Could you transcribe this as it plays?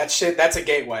That's a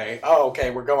gateway. Oh, okay,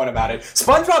 we're going about it.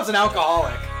 SpongeBob's an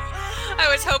alcoholic. I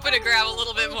was hoping to grab a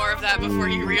little bit more of that before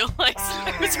you realized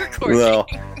I was recording. Well,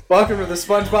 Welcome to the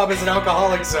SpongeBob is an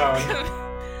alcoholic zone.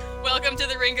 Welcome to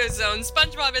the Ringo Zone.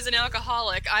 SpongeBob is an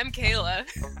alcoholic. I'm Kayla.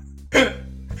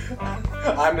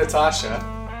 I'm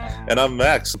Natasha. and I'm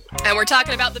Max. And we're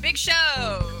talking about The Big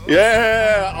Show.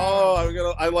 Yeah!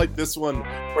 Oh, I like this one.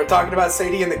 We're talking about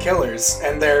Sadie and the Killers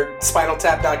and their Spinal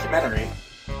Tap documentary.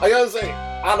 I gotta say,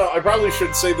 I don't know, I probably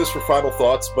should say this for final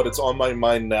thoughts, but it's on my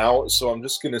mind now, so I'm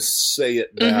just gonna say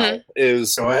it now.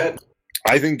 Go ahead.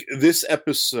 I think this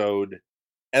episode,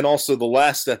 and also the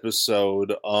last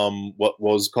episode, what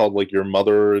was called, like, Your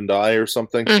Mother and I or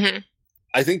something,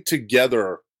 I think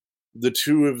together, the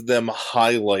two of them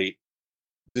highlight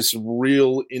this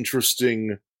real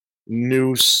interesting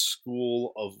new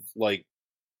school of, like,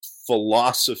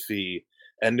 philosophy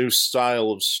and new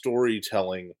style of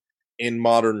storytelling in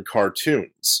modern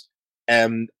cartoons.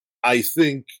 And I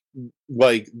think,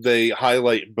 like, they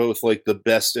highlight both, like, the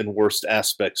best and worst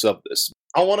aspects of this.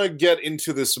 I want to get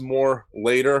into this more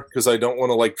later, because I don't want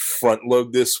to, like, front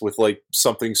load this with, like,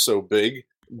 something so big.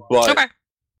 But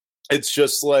it's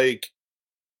just, like,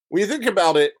 when you think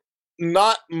about it,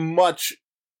 not much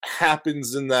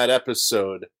happens in that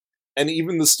episode. And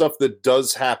even the stuff that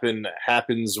does happen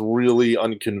happens really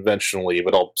unconventionally,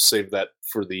 but I'll save that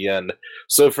for the end.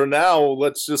 So for now,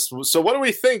 so what do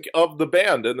we think of the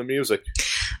band and the music?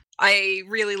 I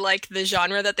really like the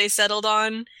genre that they settled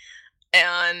on,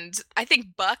 and I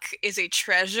think Buck is a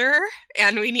treasure,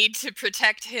 and we need to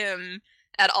protect him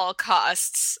at all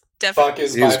costs. Buck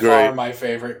is by far my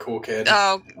favorite cool kid.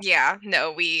 Oh, yeah,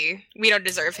 no, we don't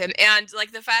deserve him. And,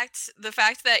 like, the fact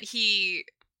that he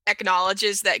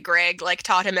acknowledges that Greg, like,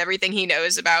 taught him everything he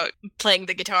knows about playing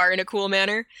the guitar in a cool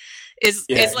manner is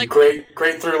like great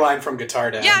through line from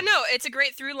Guitar Dad. Yeah, no, it's a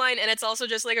great through line, and it's also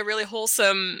just like a really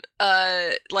wholesome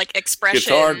like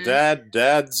expression. Guitar Dad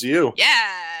dads you.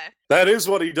 Yeah. That is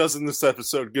what he does in this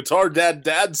episode. Guitar Dad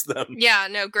dads them. Yeah,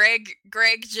 no, Greg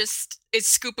just is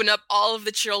scooping up all of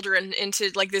the children into,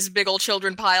 like, this big old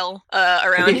children pile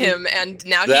around him, and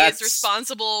now he is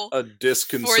responsible a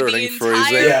disconcerting for the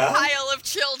entire phrasing. pile of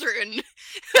children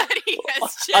that he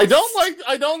has just... I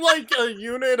don't like a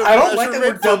unit of I don't like that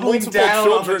we're measurement for doubling multiple down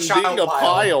on the children child being a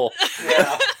pile.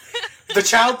 Yeah. The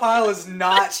child pile does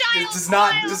not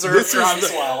deserve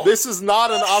groundswell. This is not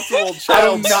an optimal I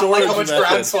child do not like how much storage method.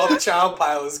 groundswell the child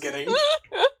pile is getting.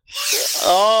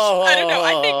 Oh, I don't know.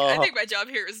 I think my job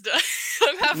here is done.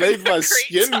 I'm having made a my great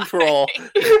skin time. crawl.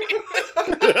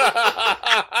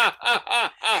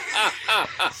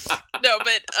 No,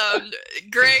 but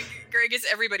Greg is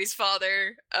everybody's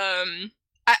father.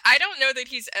 I don't know that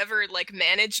he's ever, like,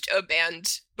 managed a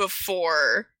band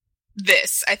before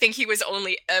this. I think he was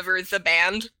only ever the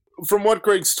band. From what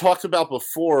Greg's talked about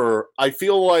before, I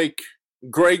feel like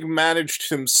Greg managed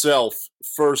himself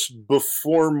first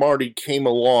before Marty came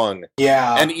along.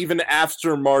 Yeah. And even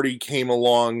after Marty came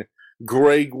along,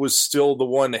 Greg was still the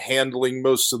one handling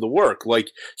most of the work. Like,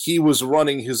 he was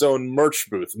running his own merch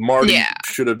booth. Marty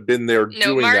should have been there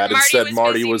doing that. Instead,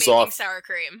 Marty was off. Sour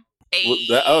cream.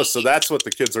 So that's what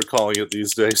the kids are calling it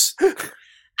these days.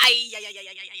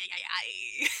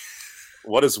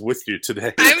 What is with you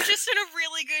today? I'm just in a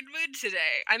really good mood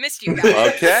today. I missed you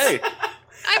guys. Okay.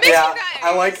 I missed you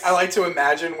guys. I like to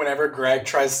imagine whenever Greg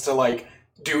tries to, like,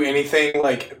 do anything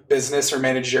like business or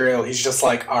managerial, he's just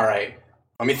like, all right,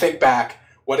 let me think back.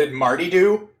 What did Marty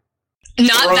do?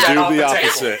 Not Throw that. that off Do the the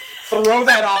opposite. table. Throw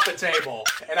that off the table,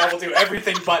 and I will do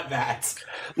everything but that.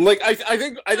 Like, I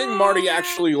think Marty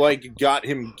actually, like, got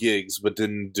him gigs, but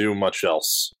didn't do much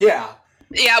else. Yeah.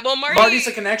 Yeah, well, Marty's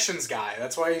a connections guy.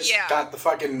 That's why he's got the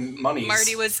fucking monies.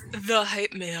 Marty was the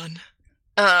hype man.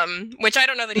 Which I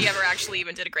don't know that he ever actually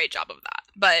even did a great job of that.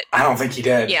 But I don't think he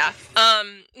did. Yeah.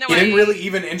 No, he didn't really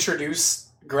even introduce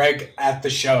Greg at the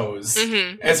shows,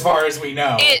 as far as we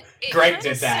know. Greg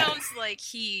did that. Sounds like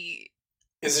he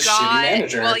is a shitty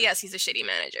manager. Well, yes, he's a shitty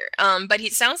manager. But he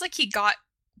sounds like he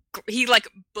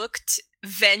booked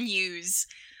venues,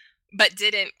 but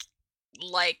didn't,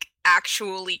 like,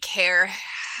 actually care,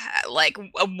 like,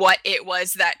 what it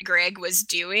was that Greg was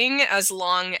doing, as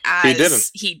long as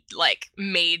he like,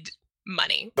 made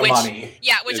money.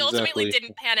 Which ultimately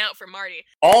didn't pan out for Marty.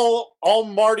 All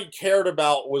Marty cared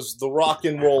about was the rock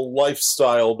and roll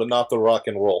lifestyle, but not the rock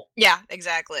and roll. Yeah,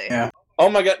 exactly. Yeah. Oh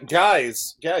my god,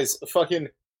 guys, fucking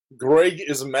Greg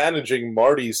is managing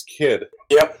Marty's kid.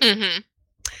 Yep.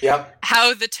 Yep.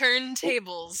 How the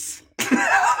turntables.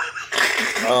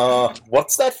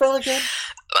 What's that from again?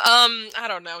 I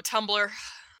don't know. Tumblr.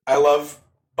 I love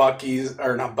Bucky's,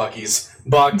 or not Bucky's,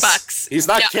 Bucks. He's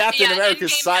not Captain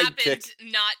America's sidekick.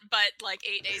 Not but like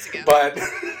 8 days ago. But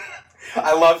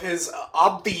I love his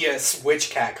obvious witch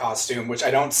cat costume, which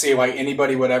I don't see why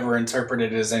anybody would ever interpret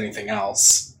it as anything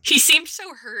else. He seemed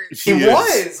so hurt. He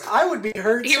was. I would be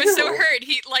hurt. He was so hurt.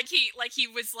 He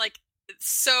was like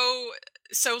so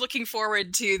looking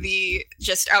forward to the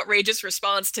just outrageous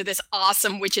response to this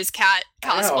awesome witch's cat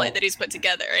cosplay that he's put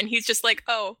together, and he's just like,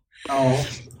 oh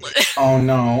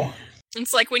no.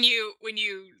 It's like when you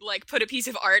like put a piece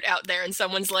of art out there and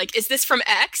someone's like, is this from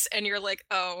X? And you're like,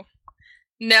 oh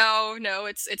no,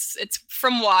 it's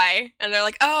from Y, and they're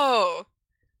like, oh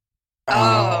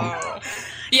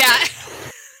yeah.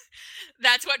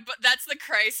 That's the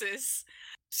crisis.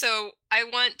 So I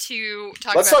want to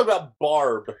talk. Let's talk about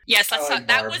Barb. Yes, let's talk.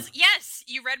 That was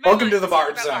you read my Welcome mind. To the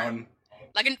Barb Zone.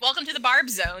 Welcome to the Barb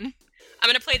Zone. I'm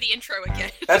gonna play the intro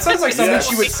again. That sounds like something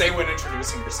she would say when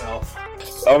introducing herself.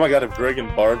 Oh my god, if Greg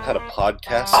and Barb had a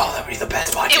podcast. Oh, that would be the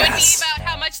best podcast. It would be about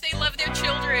how much they love their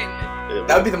children.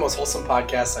 That would be the most wholesome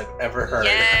podcast I've ever heard.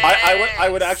 Yes. I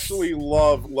would actually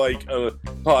love like a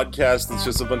podcast that's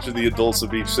just a bunch of the adults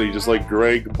of each city, just like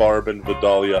Greg, Barb, and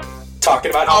Vidalia.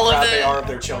 Talking about how proud they are of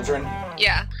their children.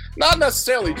 Yeah. Not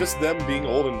necessarily, just them being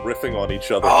old and riffing on each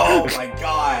other. Oh my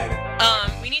god.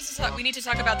 We need to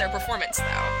talk about their performance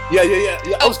though. Yeah.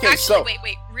 Oh, okay, actually, so wait.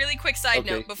 Really quick side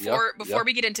note before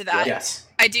we get into that. Yes.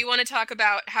 I do want to talk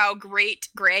about how great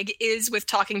Greg is with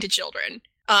talking to children.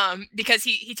 Because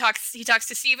he talks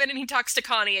to Steven and he talks to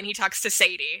Connie and he talks to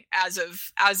Sadie as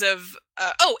of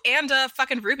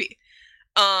fucking Ruby.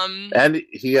 And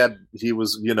he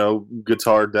was,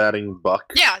 guitar dadding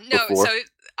Buck. Yeah, no, before. so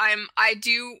I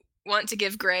do want to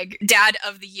give Greg Dad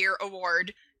of the Year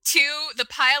award to the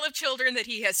pile of children that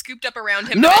he has scooped up around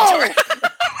him. No!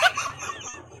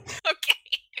 Okay.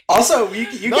 Also, you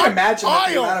can imagine that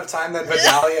the amount of time that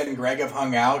Vidalia and Greg have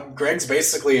hung out. Greg's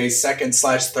basically a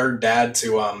second/third dad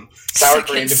to Sour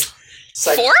Cream.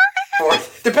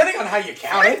 Fourth, depending on how you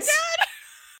count it.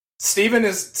 Steven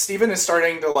is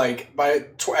starting to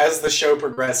as the show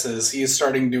progresses, he is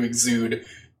starting to exude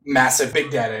massive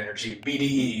big dad energy,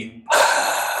 BDE.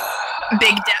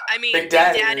 Big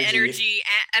dad energy.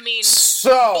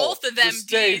 So both of them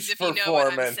D's, if you know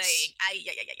what I'm saying.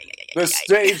 The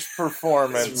stage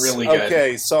performance. It's really good.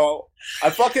 Okay, so I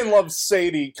fucking love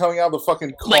Sadie coming out of the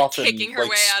fucking coffin. Like kicking her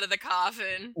way out of the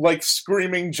coffin. Like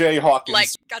screaming Jay Hawkins. Like,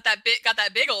 got that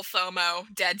big ol' FOMO,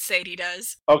 dead Sadie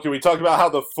does. Okay, we talked about how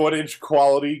the footage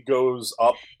quality goes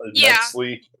up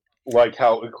immensely. Like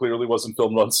how it clearly wasn't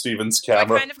filmed on Steven's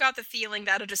camera. I kind of got the feeling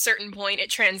that at a certain point it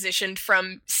transitioned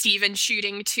from Steven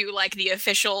shooting to like the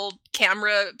official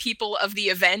camera people of the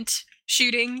event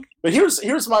shooting. But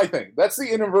here's my thing. That's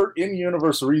the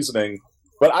in-universe reasoning.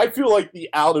 But I feel like the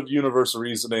out-of-universe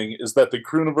reasoning is that the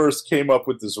Crooniverse came up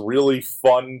with this really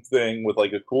fun thing with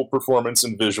like a cool performance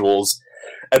and visuals,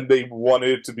 and they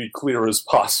wanted it to be clear as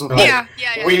possible. Yeah.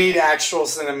 We need actual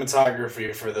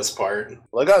cinematography for this part.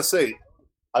 Well, I gotta say,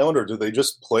 I wonder, do they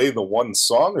just play the one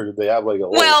song, or did they have like a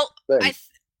little thing?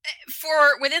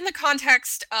 For within the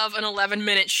context of an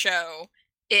 11-minute show,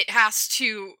 it has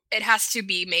to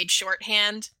be made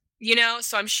shorthand,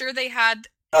 So I'm sure they had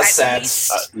a set,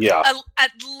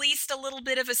 at least a little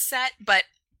bit of a set, but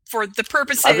for the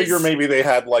purposes, I figure maybe they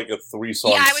had like a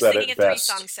 3-song set. Yeah, I was thinking at a best.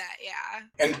 3-song set.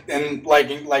 Yeah, and like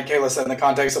Kayla said, in the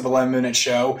context of an 11-minute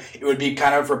show, it would be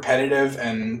kind of repetitive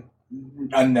and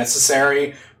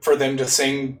unnecessary for them to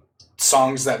sing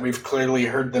songs that we've clearly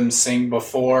heard them sing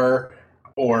before,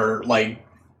 or like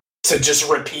to just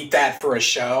repeat that for a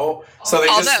show. So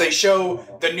they show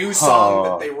the new song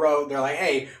that they wrote. They're like,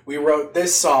 hey, we wrote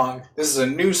this song. This is a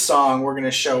new song. We're going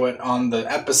to show it on the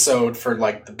episode for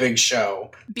like the big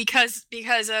show. Because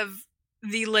of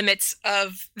the limits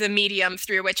of the medium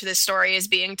through which this story is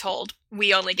being told,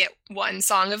 we only get one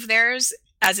song of theirs,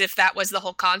 as if that was the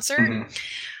whole concert. Mm-hmm.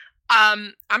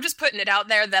 I'm just putting it out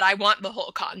there that I want the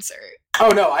whole concert. Oh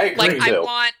no, I agree. Like, I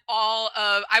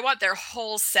want their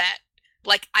whole set.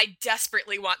 Like, I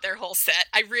desperately want their whole set.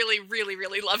 I really, really,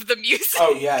 really love the music.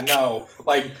 Oh yeah, no.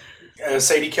 Like,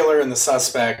 Sadie Killer and the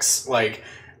Suspects, like,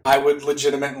 I would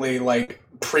legitimately, like,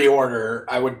 pre-order.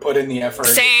 I would put in the effort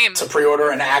to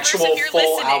pre-order an actual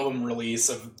full album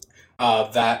release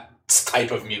of that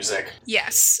type of music.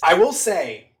 Yes. I will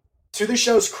say, to the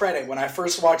show's credit, when I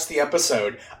first watched the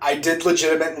episode, I did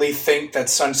legitimately think that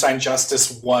Sunshine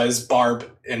Justice was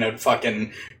Barb in a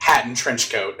fucking hat and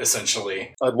trench coat,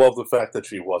 essentially. I love the fact that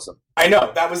she wasn't. I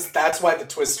know, that's why the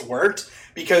twist worked,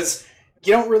 because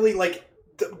you don't really, like,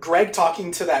 Greg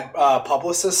talking to that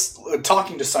publicist,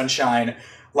 talking to Sunshine,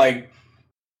 like,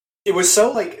 it was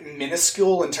so like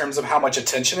minuscule in terms of how much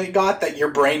attention it got that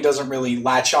your brain doesn't really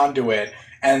latch onto it,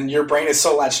 and your brain is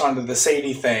so latched onto the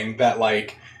Sadie thing that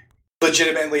like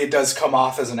legitimately it does come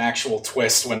off as an actual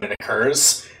twist when it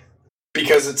occurs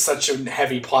because it's such a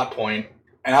heavy plot point.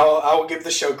 And I will give the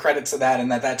show credit to that,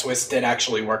 and that twist did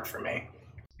actually work for me.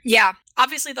 Yeah,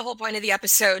 obviously the whole point of the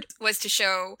episode was to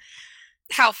show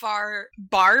how far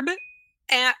Barb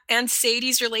and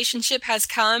Sadie's relationship has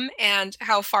come, and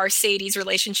how far Sadie's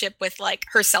relationship with like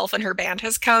herself and her band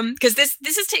has come. Because this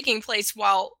is taking place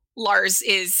while Lars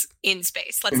is in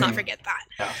space. Let's not forget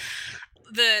that.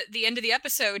 Yeah. The end of the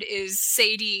episode is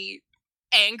Sadie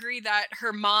angry that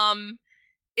her mom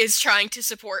is trying to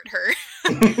support her,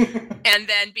 and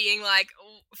then being like,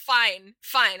 fine,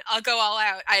 I'll go all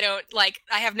out. I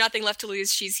have nothing left to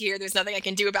lose. She's here. There's nothing I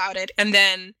can do about it. And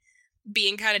then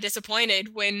being kind of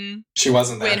disappointed when she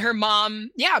wasn't there. When her mom,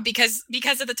 because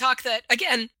of the talk that,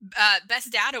 again,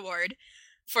 Best Dad Award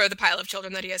for the pile of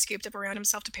children that he has scooped up around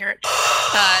himself to parent,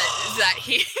 that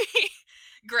he...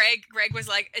 Greg was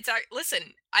like,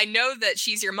 listen, I know that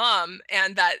she's your mom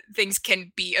and that things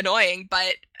can be annoying,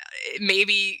 but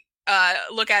maybe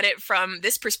look at it from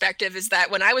this perspective, is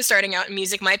that when I was starting out in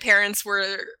music, my parents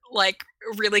were like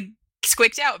really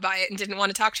squicked out by it and didn't want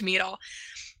to talk to me at all.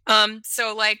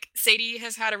 So like Sadie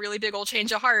has had a really big old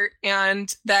change of heart,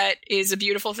 and that is a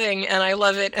beautiful thing, and I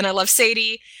love it, and I love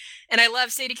Sadie, and I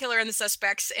love Sadie Killer and the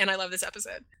Suspects, and I love this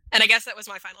episode. And I guess that was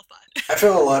my final thought. I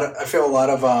feel a lot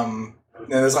of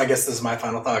I guess this is my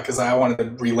final thought, because I wanted to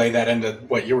relay that into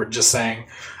what you were just saying.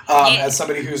 As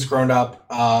somebody who's grown up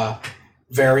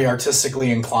very artistically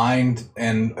inclined,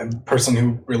 and a person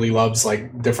who really loves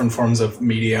like different forms of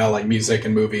media, like music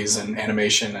and movies and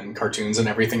animation and cartoons and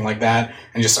everything like that,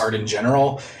 and just art in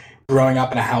general, growing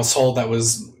up in a household that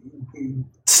was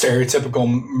stereotypical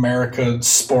America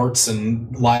sports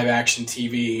and live action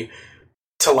TV,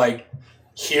 to like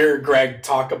hear Greg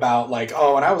talk about like,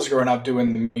 oh, when I was growing up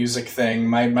doing the music thing,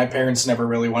 my parents never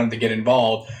really wanted to get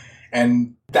involved.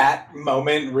 And that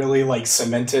moment really like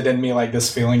cemented in me like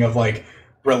this feeling of like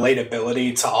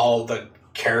relatability to all the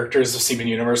characters of Steven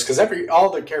Universe, because all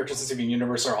the characters of Steven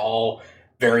Universe are all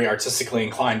very artistically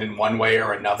inclined in one way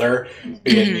or another,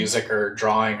 be it music or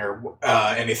drawing or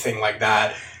anything like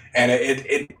that. And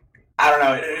it I don't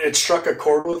know, it struck a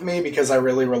chord with me because I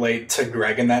really relate to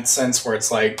Greg in that sense, where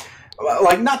it's like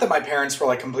not that my parents were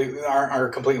like are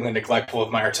completely neglectful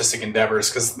of my artistic endeavors,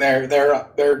 because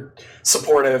they're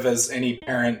supportive as any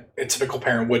parent, a typical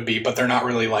parent would be, but they're not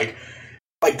really like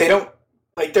they don't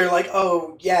like, they're like,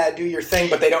 oh yeah, do your thing,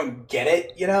 but they don't get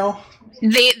it, you know?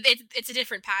 It's a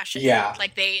different passion. Yeah.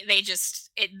 Like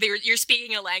you're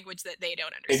speaking a language that they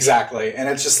don't understand. Exactly. And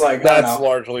it's just like, that's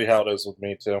largely how it is with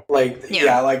me too. Like,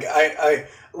 yeah, like I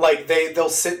like they'll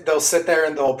sit there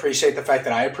and they'll appreciate the fact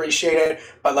that I appreciate it.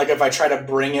 But like, if I try to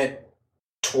bring it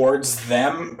towards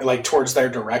them, like towards their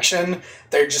direction,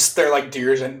 they're like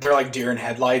deer in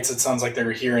headlights. It sounds like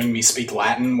they're hearing me speak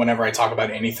Latin whenever I talk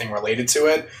about anything related to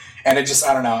it. And it just,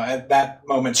 I don't know, at that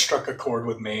moment struck a chord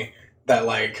with me that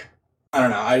like, I don't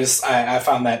know, I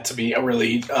found that to be a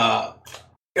really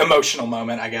emotional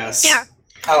moment, I guess. Yeah.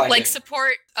 I like it.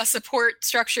 A support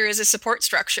structure is a support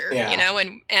structure, you know,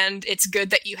 and it's good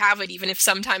that you have it, even if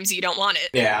sometimes you don't want it.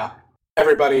 Yeah.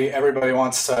 Everybody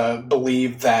wants to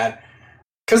believe that,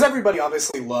 because everybody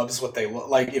obviously loves what they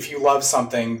like. If you love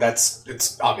something,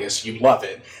 it's obvious you love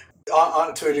it.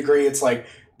 To a degree, it's like,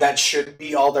 that should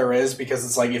be all there is, because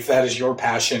it's like, if that is your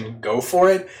passion, go for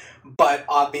it. But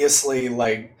obviously,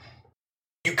 like,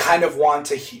 you kind of want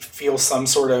to feel some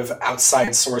sort of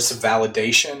outside source of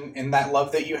validation in that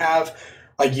love that you have.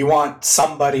 Like, you want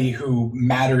somebody who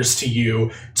matters to you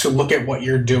to look at what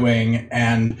you're doing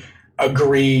and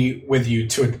agree with you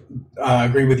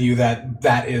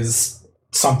that is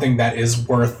something that is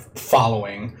worth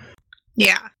following.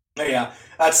 Yeah. Yeah.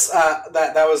 That's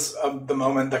that was the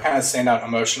moment, the kind of standout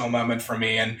emotional moment for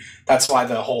me, and that's why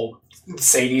the whole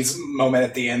Sadie's moment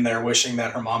at the end there, wishing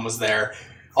that her mom was there,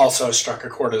 also struck a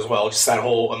chord as well. Just that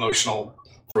whole emotional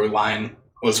through line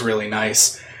was really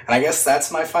nice. And I guess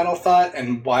that's my final thought,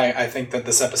 and why I think that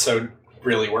this episode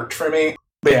really worked for me.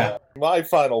 But yeah. My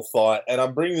final thought, and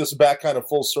I'm bringing this back kind of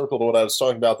full circle to what I was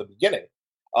talking about at the beginning,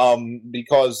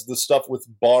 because the stuff with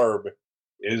Barb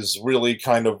is really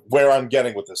kind of where I'm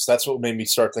getting with this. That's what made me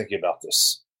start thinking about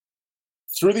this.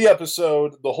 Through the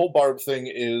episode, the whole Barb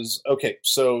thing is, okay,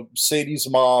 so Sadie's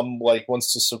mom like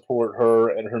wants to support her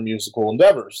and her musical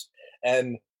endeavors,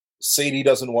 and Sadie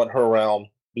doesn't want her around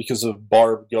because of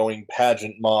Barb going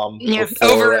pageant mom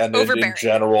before and in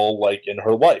general, like in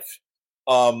her life.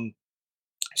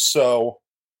 So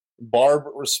Barb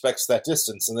respects that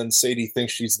distance, and then Sadie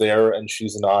thinks she's there and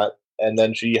she's not, and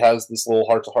then she has this little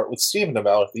heart-to-heart with Steven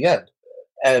about it at the end.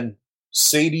 And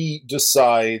Sadie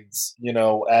decides,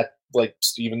 at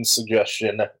Steven's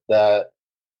suggestion, that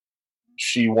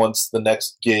she wants the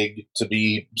next gig to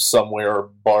be somewhere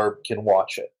Barb can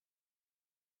watch it.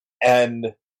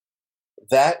 And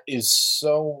that is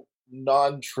so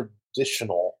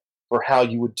non-traditional for how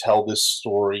you would tell this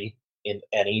story in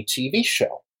any TV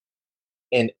show.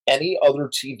 In any other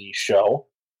TV show,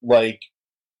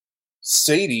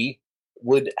 Sadie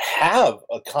would have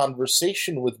a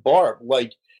conversation with Barb.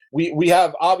 We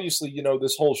have, obviously,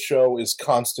 this whole show is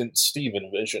constant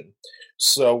Steven vision,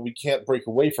 so we can't break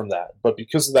away from that. But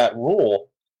because of that rule,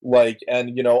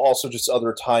 and, also just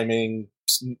other timing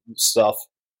stuff,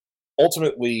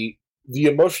 ultimately, the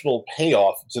emotional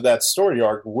payoff to that story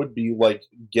arc would be,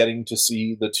 getting to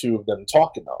see the two of them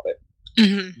talk about it.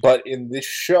 Mm-hmm. But in this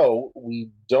show,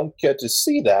 we don't get to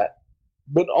see that,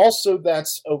 but also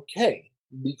that's okay,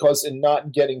 because in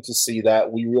not getting to see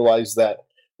that, we realize that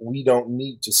we don't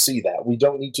need to see that. We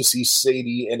don't need to see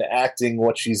Sadie enacting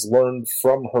what she's learned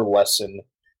from her lesson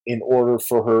in order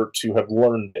for her to have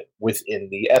learned it within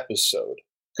the episode.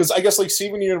 Because I guess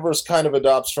Steven Universe kind of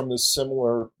adopts from this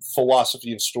similar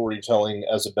philosophy of storytelling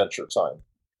as Adventure Time.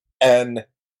 And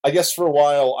I guess for a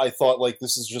while I thought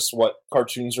this is just what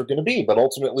cartoons are going to be, but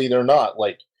ultimately they're not.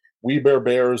 We Bear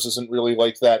Bears isn't really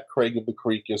like that. Craig of the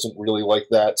Creek isn't really like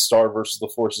that. Star vs.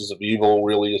 the Forces of Evil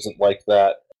really isn't like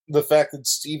that. The fact that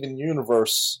Steven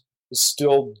Universe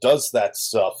still does that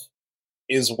stuff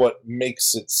is what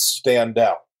makes it stand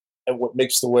out, and what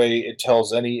makes the way it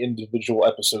tells any individual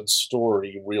episode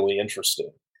story really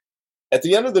interesting. At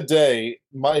the end of the day,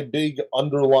 my big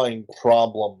underlying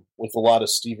problem with a lot of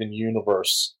Steven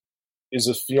Universe is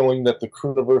a feeling that the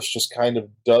Crewniverse just kind of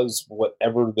does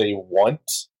whatever they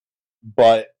want,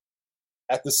 but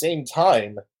at the same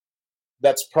time,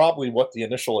 that's probably what the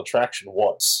initial attraction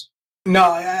was. No,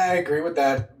 I agree with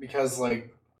that, because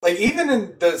even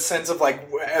in the sense of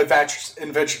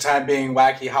Adventure Time being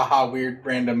wacky, haha, weird,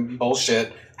 random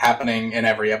bullshit happening in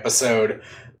every episode,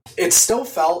 it still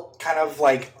felt kind of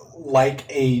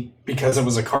because it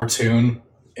was a cartoon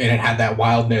and it had that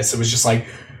wildness. It was just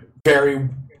very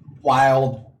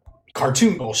wild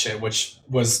cartoon bullshit, which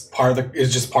was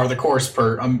just part of the course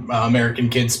for American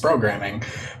kids programming.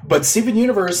 But Steven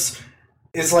Universe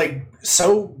is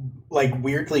so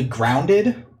weirdly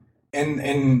grounded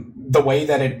in the way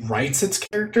that it writes its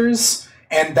characters,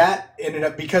 and that ended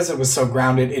up, because it was so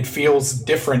grounded, it feels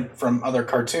different from other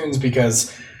cartoons,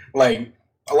 because a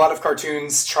lot of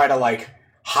cartoons try to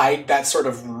hide that sort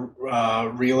of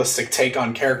realistic take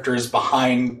on characters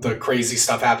behind the crazy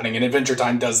stuff happening, and Adventure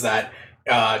Time does that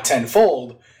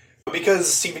tenfold.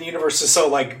 Because Steven Universe is so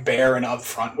bare and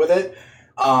upfront with it,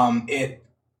 it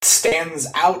stands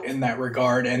out in that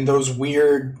regard, and those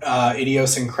weird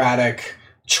idiosyncratic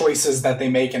choices that they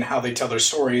make and how they tell their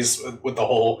stories with the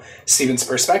whole Steven's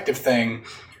perspective thing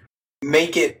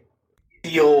make it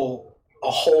feel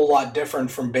a whole lot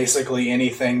different from basically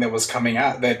anything that was coming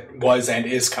out, that was and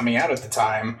is coming out at the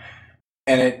time.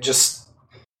 And it just,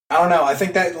 I don't know, I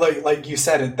think that like you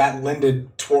said, that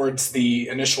lended towards the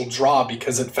initial draw,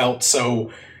 because it felt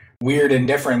so weird and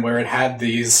different, where it had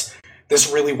this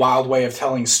really wild way of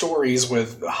telling stories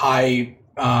with high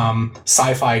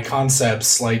sci-fi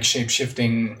concepts like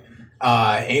shape-shifting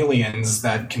aliens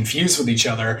that confuse with each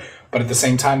other, but at the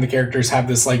same time the characters have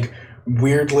this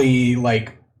weirdly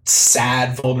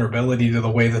sad vulnerability to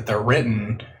the way that they're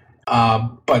written.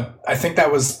 But I think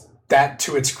that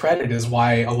to its credit is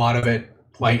why a lot of it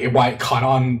why it caught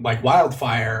on like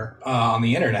wildfire on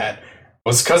the internet,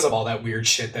 was because of all that weird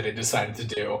shit that it decided to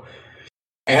do.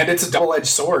 And it's a double-edged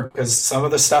sword, because some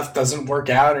of the stuff doesn't work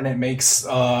out, and it makes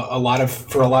a lot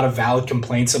of valid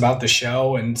complaints about the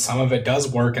show, and some of it does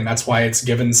work, and that's why it's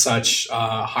given such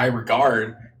high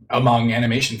regard among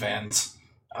animation fans.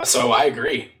 So I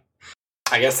agree.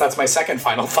 I guess that's my second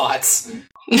final thoughts.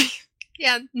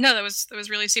 Yeah, no, that was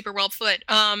really super well put.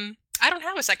 I don't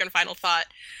have a second final thought,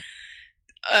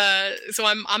 so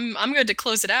I'm good to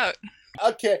close it out.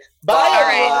 Okay, bye. All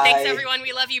right, thanks everyone.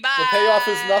 We love you. Bye. The payoff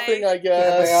is nothing, I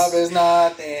guess. The payoff is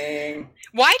nothing.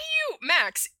 Why do you,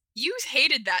 Max? You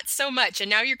hated that so much, and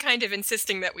now you're kind of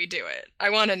insisting that we do it. I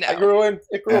want to know. It grew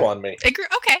on me. It grew.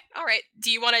 Okay, all right. Do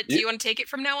you want to take it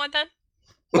from now on then?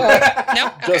 No.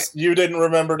 Okay. Just you didn't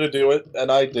remember to do it,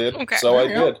 and I did. Okay. So I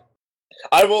did.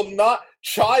 I will not.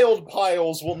 Child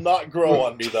piles will not grow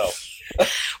on me, though.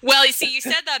 Well, you see, you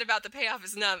said that about the payoff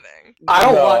is nothing. I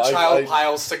don't want child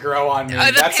piles to grow on me.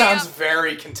 That sounds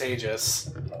very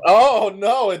contagious. Oh,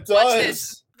 no, it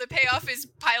does. The payoff is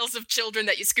piles of children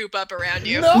that you scoop up around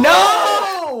you.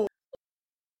 No!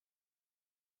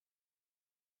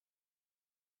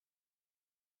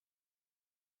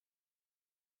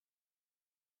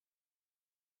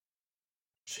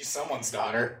 She's someone's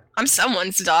daughter. I'm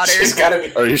someone's daughter. She's gotta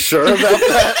be. Are you sure about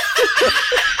that?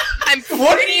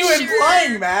 What are you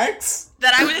implying, Max?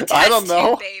 That I was a test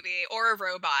tube baby or a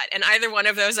robot, and either one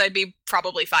of those I'd be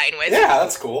probably fine with. Yeah,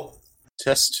 that's cool.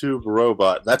 Test tube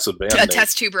robot. That's a band name.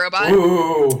 Test tube robot.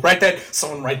 Ooh,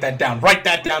 someone write that down. Write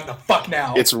that down the fuck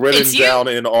now. It's written down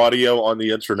in audio on the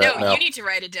internet now. No, you need to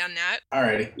write it down, Nat.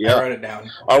 Alrighty, yeah. I wrote it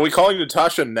down. Are we calling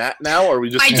Natasha Nat now, or are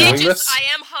we just doing this? I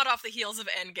am hot off the heels of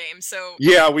Endgame, so...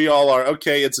 Yeah, we all are.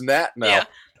 Okay, it's Nat now. Yeah.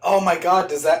 Oh my god,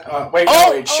 does that... wait,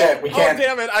 shit, we can't... Oh,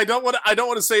 damn it, I don't want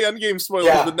to say Endgame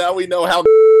spoilers, but now we know how...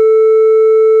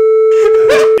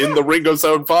 in the Ringo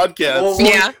Zone podcast.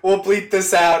 We'll bleep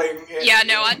this out.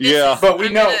 But we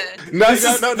know. You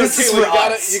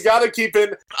gotta keep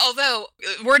it. Although,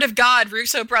 word of God,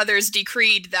 Russo brothers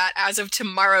decreed that as of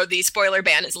tomorrow, the spoiler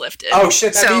ban is lifted. Oh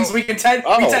shit, that means we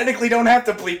technically don't have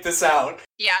to bleep this out.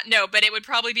 Yeah, no, but it would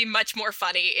probably be much more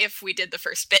funny if we did the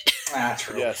first bit.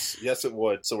 True. Yes, it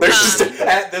would. So there's just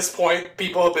at this point,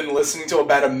 people have been listening to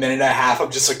about a minute and a half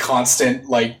of just a constant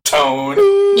tone.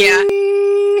 Yeah.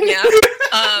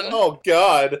 Oh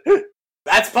God.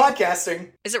 That's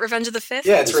podcasting. Is it Revenge of the 5th?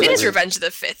 Yeah, it is Revenge of the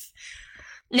 5th.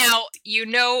 Now, you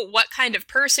know what kind of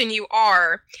person you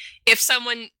are if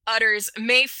someone utters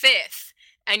May 5th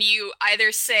and you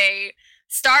either say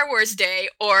Star Wars Day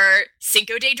or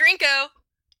Cinco de Drinko.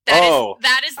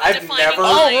 That is the defining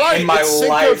line. I've never in my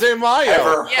life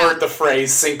ever heard the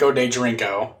phrase Cinco de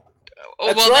Drinko.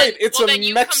 That's right. It's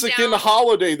a Mexican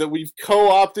holiday that we've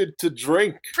co-opted to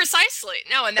drink. Precisely.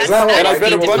 No, and that's and I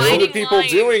bet a bunch of the people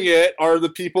doing it are the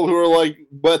people who are like,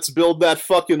 let's build that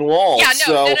fucking wall. Yeah,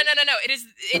 no.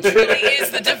 It truly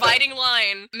is the dividing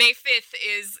line. May 5th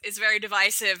is very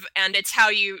divisive, and it's how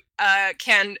you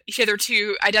can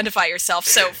hitherto identify yourself.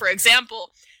 So, for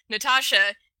example,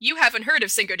 Natasha, you haven't heard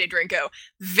of Cinco de Drinko.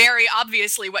 Very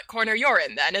obviously what corner you're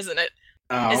in then, isn't it?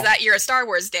 Oh. Is that you're a Star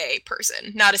Wars Day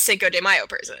person, not a Cinco de Mayo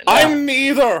person? I'm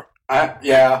neither.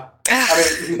 Yeah.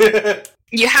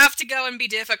 You have to go and be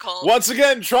difficult. Once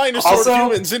again, trying to sort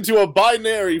humans into a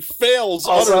binary fails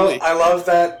utterly. I love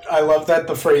that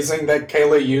the phrasing that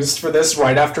Kayla used for this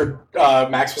right after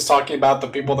Max was talking about the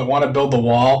people that want to build the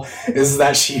wall is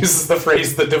that she uses the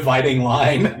phrase "the dividing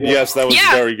line." Yes, that was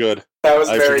very good. That was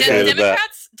very good.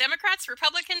 Democrats,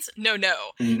 Republicans? No.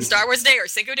 Star Wars Day or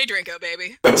Cinco de Drinko,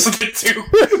 baby. Those are the two. Two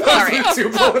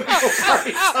political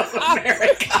parties of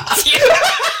America.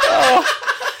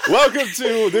 Welcome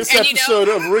to this episode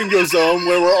of Ringo Zone,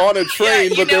 where we're on a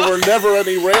train, but there were never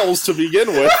any rails to begin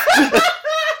with.